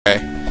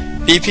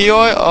BP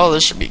oil? Oh,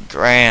 this should be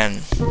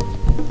grand.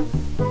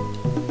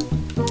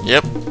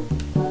 Yep.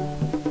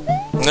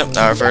 Nope,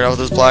 now I figured out what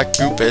this black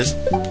goop is.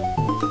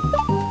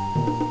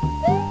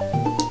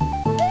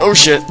 Oh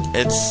shit,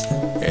 it's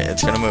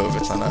gonna move.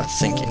 It's not a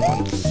sinking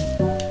one.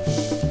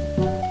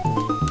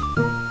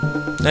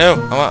 No,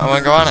 I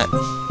wanna go on it.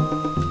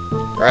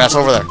 Your ass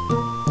over there.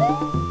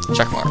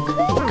 Check mark.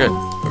 Good.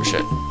 Oh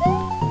shit.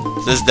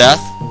 Is this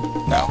death?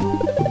 No.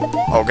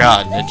 Oh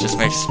god, it just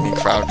makes me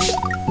crouch.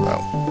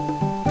 Oh.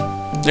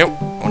 Nope,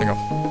 I wanna go.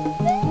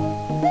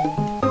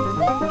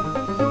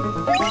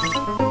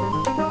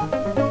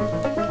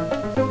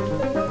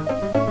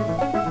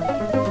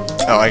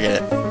 Oh, I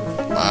get it.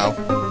 Wow.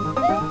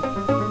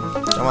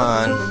 Come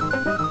on.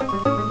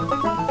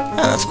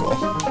 Yeah, that's cool.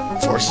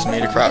 Forces me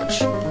to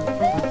crouch.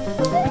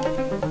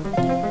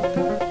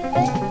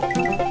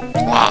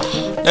 Wow.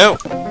 No!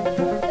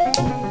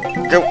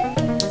 Go!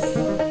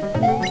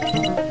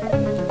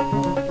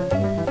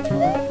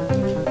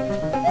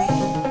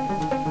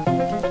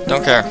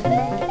 Don't care.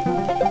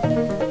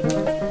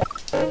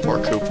 Poor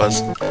Koopas.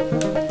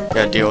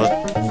 Gotta deal with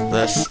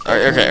this.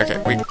 Alright, okay.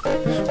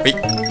 We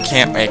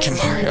can't make him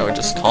Mario.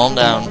 Just calm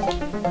down.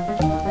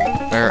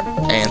 They're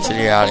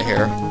antsy out of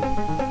here.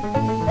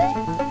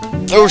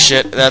 Oh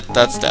shit,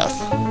 that's death.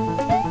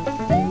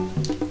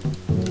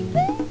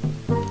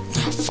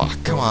 Oh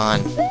fuck, come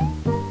on.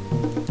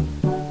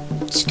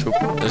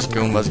 This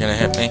Goomba's gonna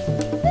hit me.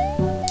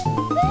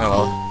 Oh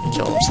well, he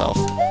killed himself.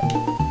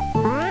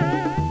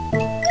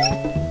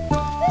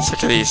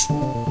 Sick of these.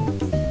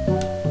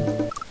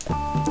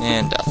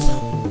 And death.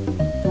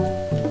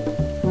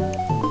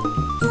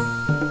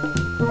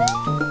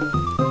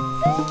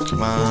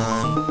 Come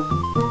on.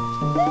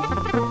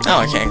 Oh,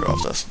 I can't go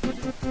up this.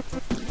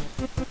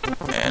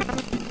 And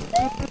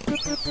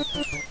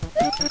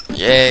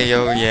yay,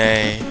 oh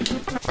yay.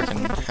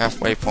 Fucking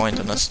halfway point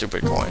on a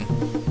stupid coin.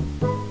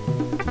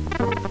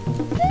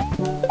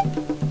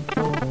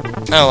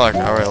 Oh look, I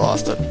already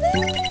lost it.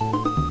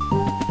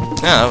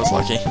 Yeah, that was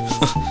lucky.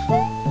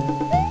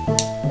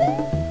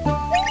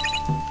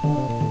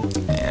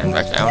 And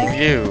back down to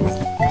you.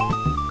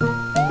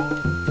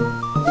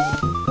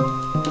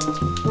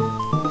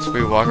 So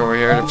we walk over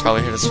here to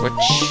probably hit a switch.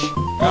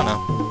 I don't know.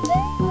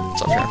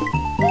 What's up here?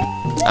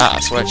 Ah,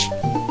 a switch.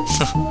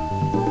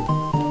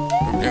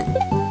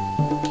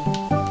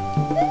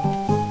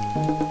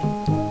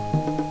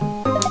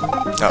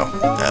 Oh,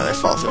 yeah, they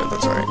fall through it,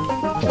 that's right.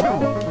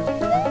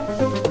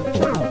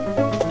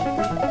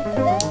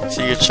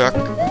 See you, Chuck.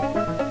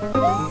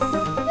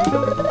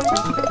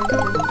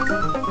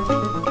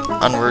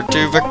 Onward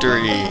to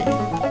victory!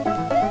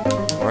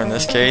 Or in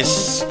this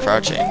case,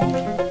 crouching.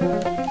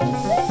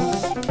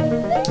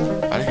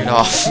 How to get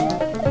off?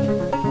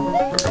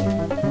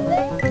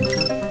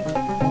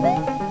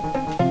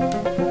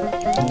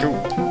 Go.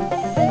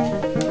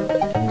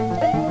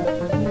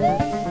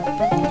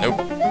 Nope.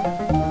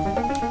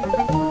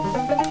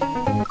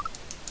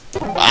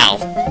 Wow.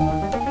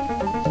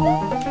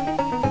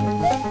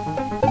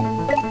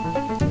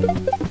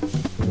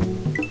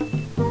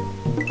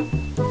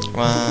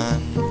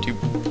 One, two.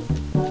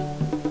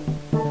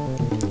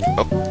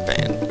 Up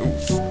and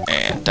oof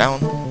and down.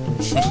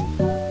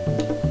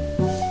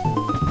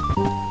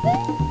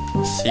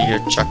 See you,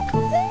 Chuck.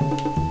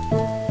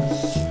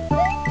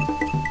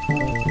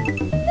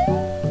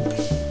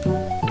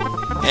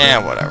 Yeah,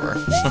 whatever.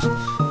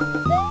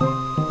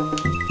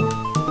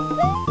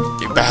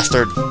 You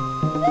bastard.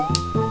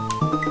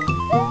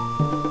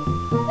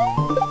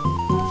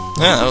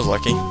 Yeah, that was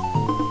lucky.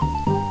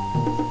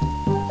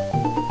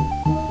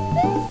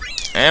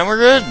 And we're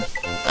good.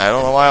 I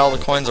don't know why all the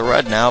coins are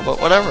red now, but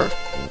whatever.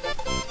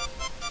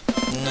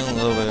 And a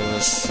little bit of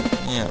this.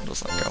 Yeah,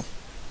 just let go.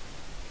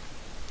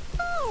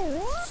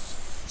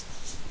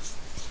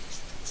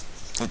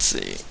 Let's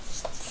see.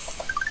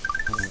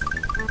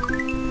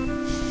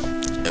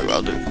 Yeah,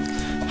 I'll do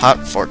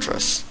Hot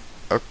Fortress.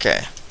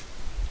 Okay.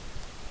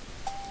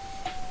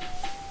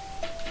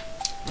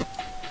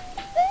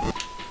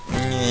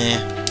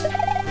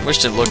 Yeah.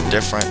 Wish it looked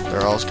different.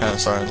 They're all kind of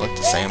starting to look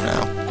the same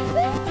now.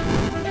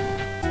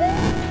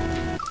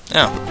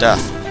 Oh,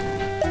 death.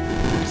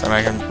 So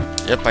I can...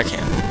 Yep, I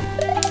can.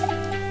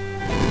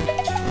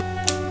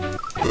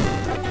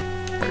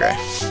 Okay.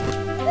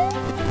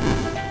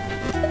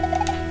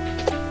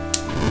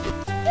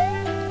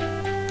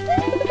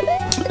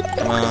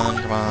 Come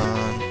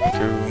on.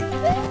 Cool.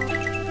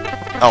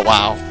 Oh,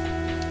 wow.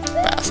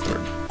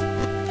 Bastard.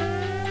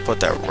 Put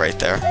that right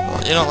there.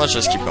 Well, you know, let's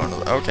just keep going to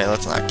the... Okay,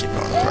 let's not keep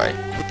going to the right.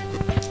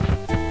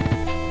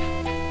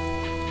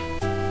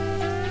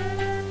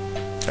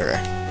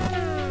 Okay.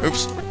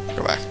 Oops.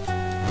 Go back.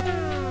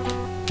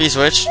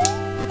 P-switch.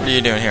 What are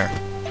you doing here?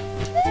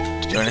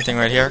 Did you do anything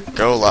right here?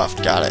 Go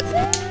left. Got it.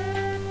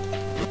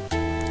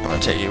 I'm gonna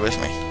take you with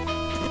me.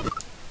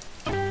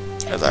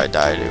 As I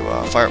die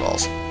to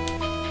fireballs.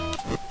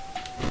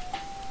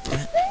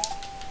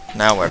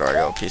 Now where do I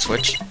go?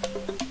 P-switch.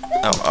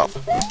 Oh, up.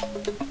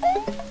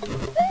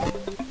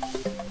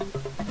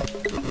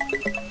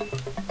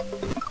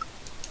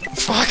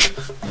 Fuck.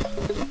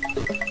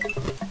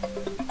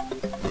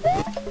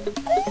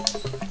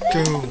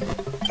 Go.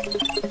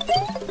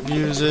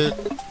 Use it.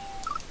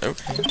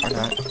 Okay, or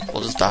not.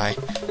 We'll just die.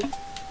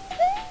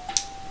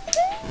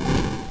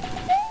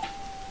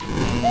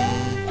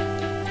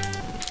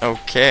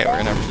 Okay, we're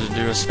gonna have to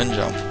do a spin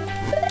jump.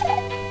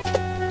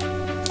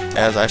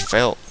 As I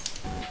failed.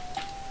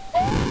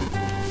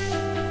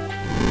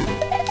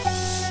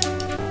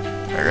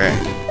 Okay.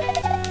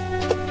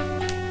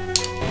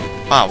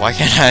 Wow, why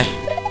can't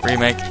I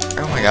remake?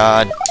 Oh my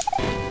god.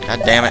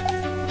 God damn it.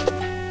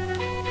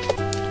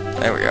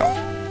 There we go.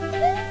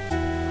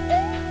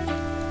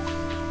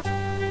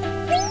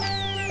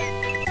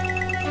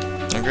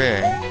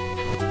 Okay.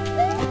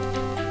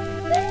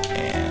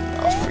 And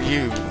off for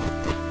you.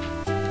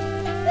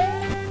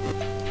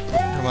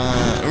 Come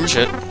on. Ooh,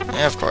 shit.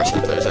 Yeah, of course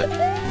I'd lose it.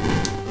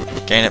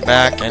 Gain it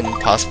back and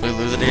possibly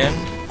lose it again.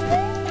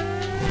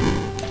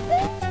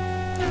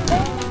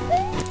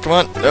 Come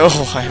on.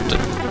 Oh, I have to.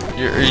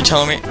 Are you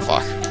telling me?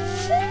 Fuck.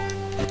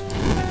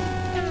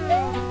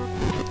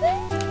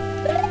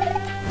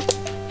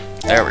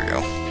 There we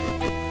go.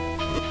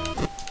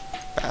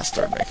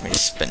 Bastard, make me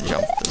spin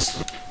jump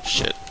this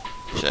shit.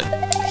 Shit.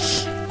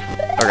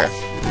 Okay.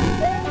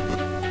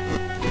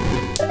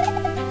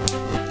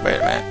 Wait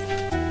a minute.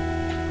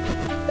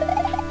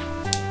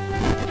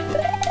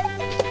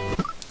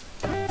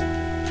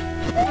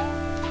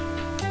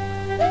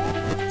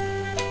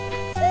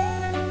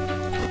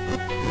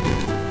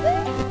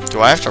 Do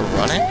I have to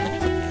run it?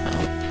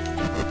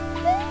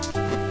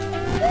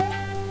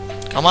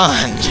 No. Come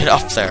on, get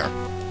up there.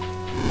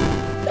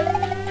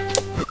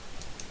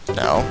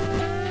 No.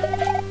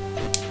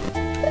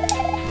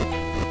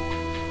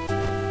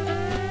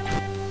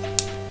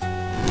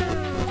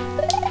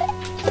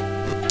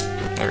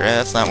 Okay,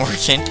 that's not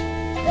working.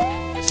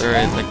 Is there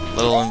a like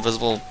little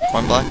invisible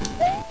coin block?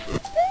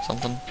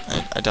 Something?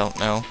 I don't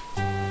know.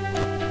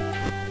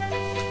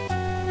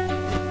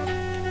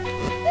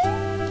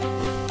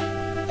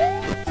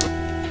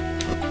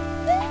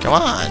 Come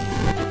on!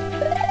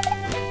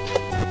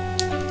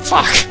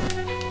 Fuck!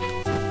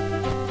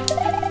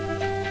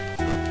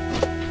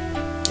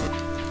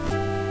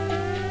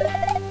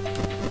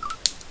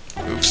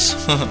 Oops.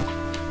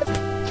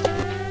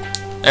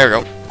 There we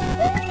go.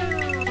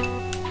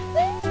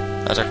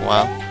 That took a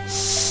while.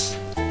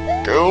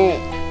 Go!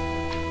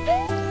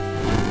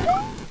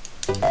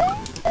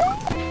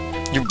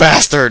 You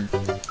bastard!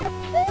 Come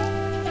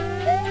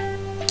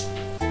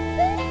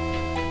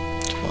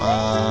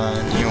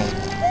on, you.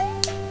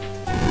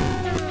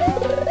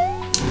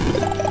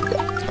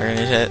 Are you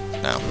gonna hit?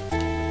 No.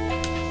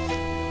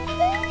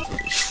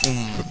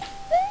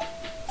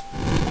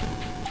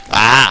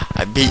 Ah!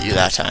 I beat you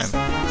that time.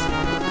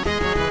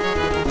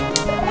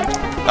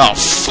 Oh,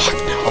 fuck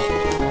no.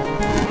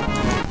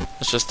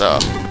 It's just,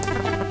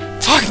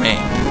 fuck me!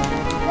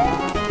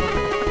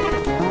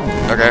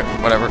 Okay,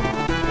 whatever.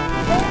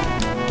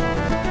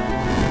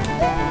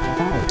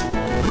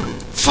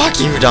 Fuck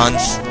you,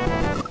 Dunce!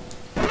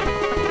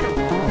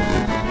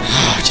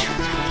 Oh, dear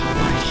God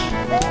almighty.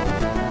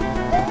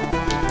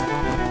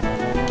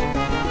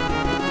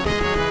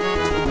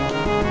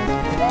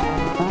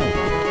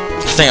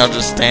 I think I'll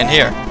just stand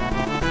here.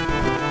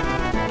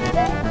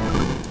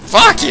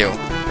 Fuck you!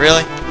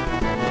 Really?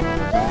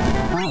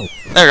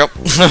 There we go.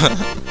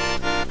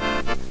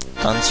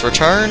 Dunce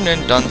returned,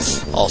 and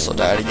Dunce also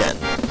died again.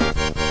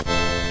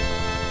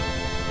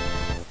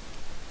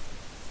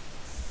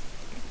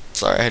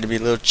 Sorry, I had to be a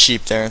little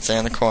cheap there and stay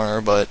in the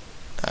corner, but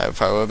I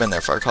probably would have been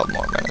there for a couple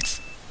more minutes.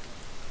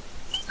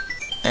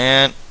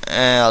 And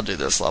I'll do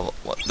this level.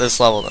 This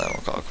level, then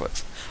we'll call it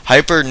quits.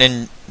 Hyper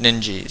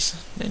ninjas.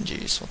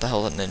 Ninjas. What the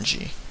hell is a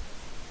ninja?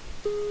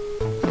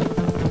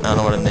 I don't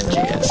know what a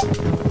ninja is.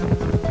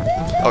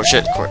 Oh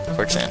shit!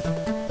 Quicksand.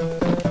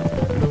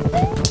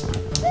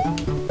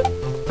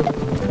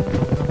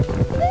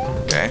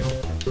 Okay.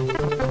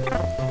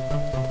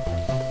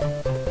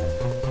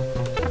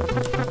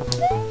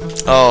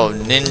 Oh,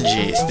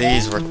 ninjas.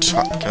 These were.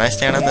 Can I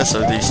stand on this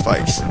or these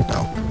spikes?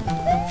 No.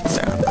 I can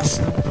stand on this.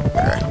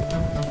 Okay.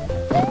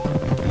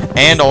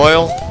 And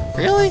oil?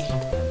 Really?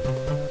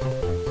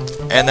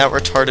 And that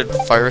retarded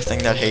fire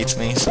thing that hates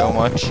me so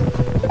much.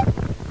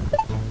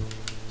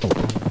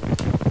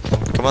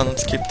 Come on,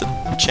 let's keep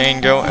the chain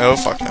going. Oh,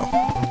 fuck no.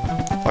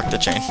 Fuck the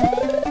chain.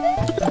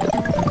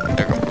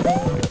 There we go.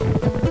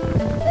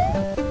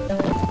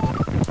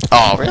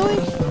 Oh, really?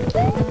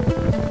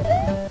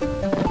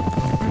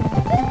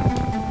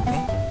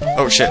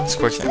 Oh shit, it's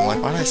quicksand. I'm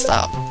like, why did I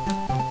stop?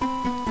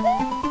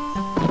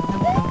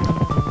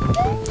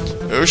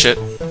 Oh shit.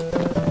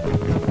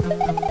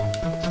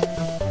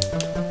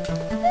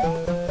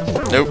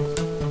 Nope.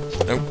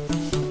 Nope.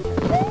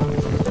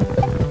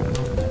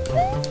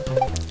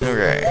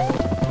 Okay.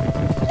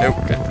 Nope,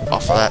 get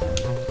off of that.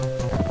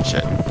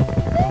 Shit.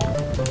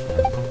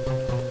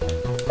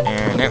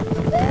 Nope.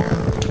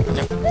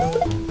 Nope.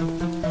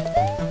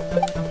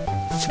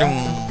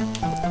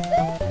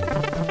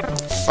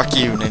 Fuck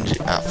you, ninja.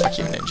 Ah, fuck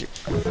you, ninja.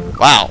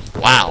 Wow,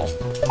 wow.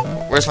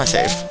 Where's my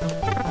save?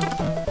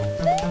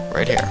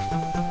 Right here.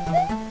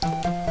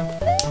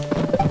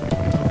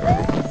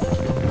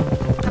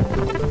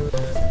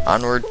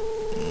 Onward.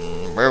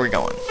 Where are we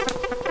going?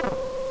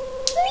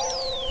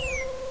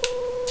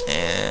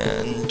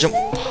 And jump.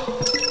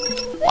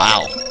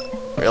 Wow.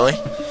 Really?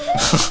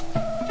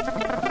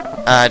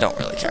 I don't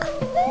really care.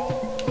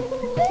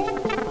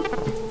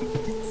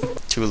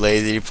 Too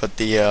lazy to put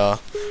the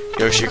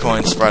Yoshi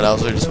coins spread out,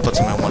 so it just puts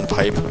them in one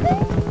pipe.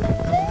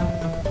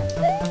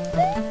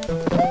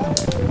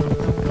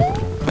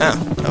 Yeah,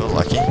 that was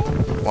lucky.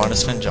 Want to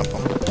spin jump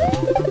them.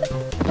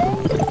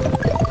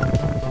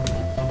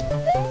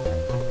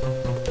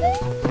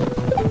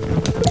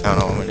 I don't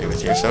know what I'm gonna do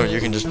with you, so you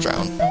can just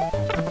drown.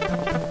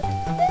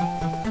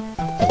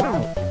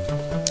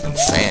 In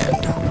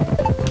sand.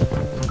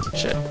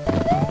 Shit.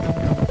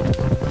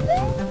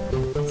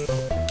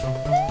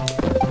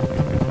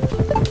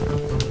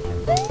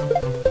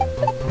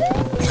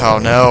 Oh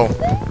no.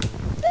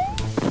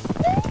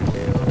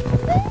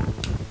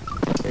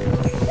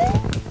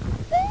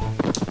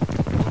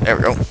 There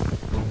we go.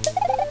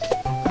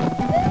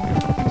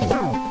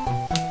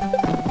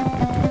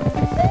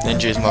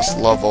 Ninjas must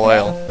love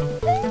oil.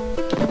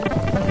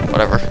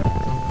 Whatever.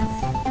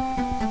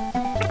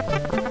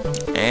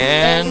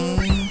 And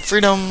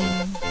freedom.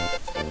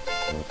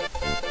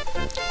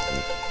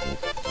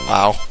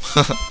 Wow.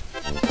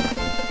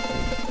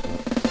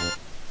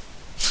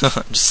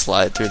 Just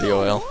slide through the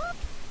oil.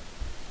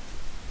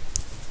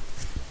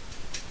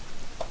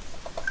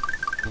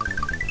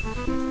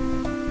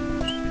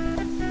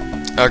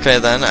 Okay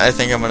then, I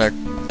think I'm gonna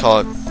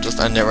call it, just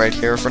end it right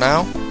here for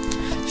now.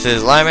 This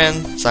is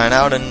Lyman, sign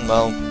out, and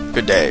well,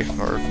 good day,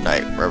 or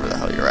night, wherever the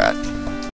hell you're at.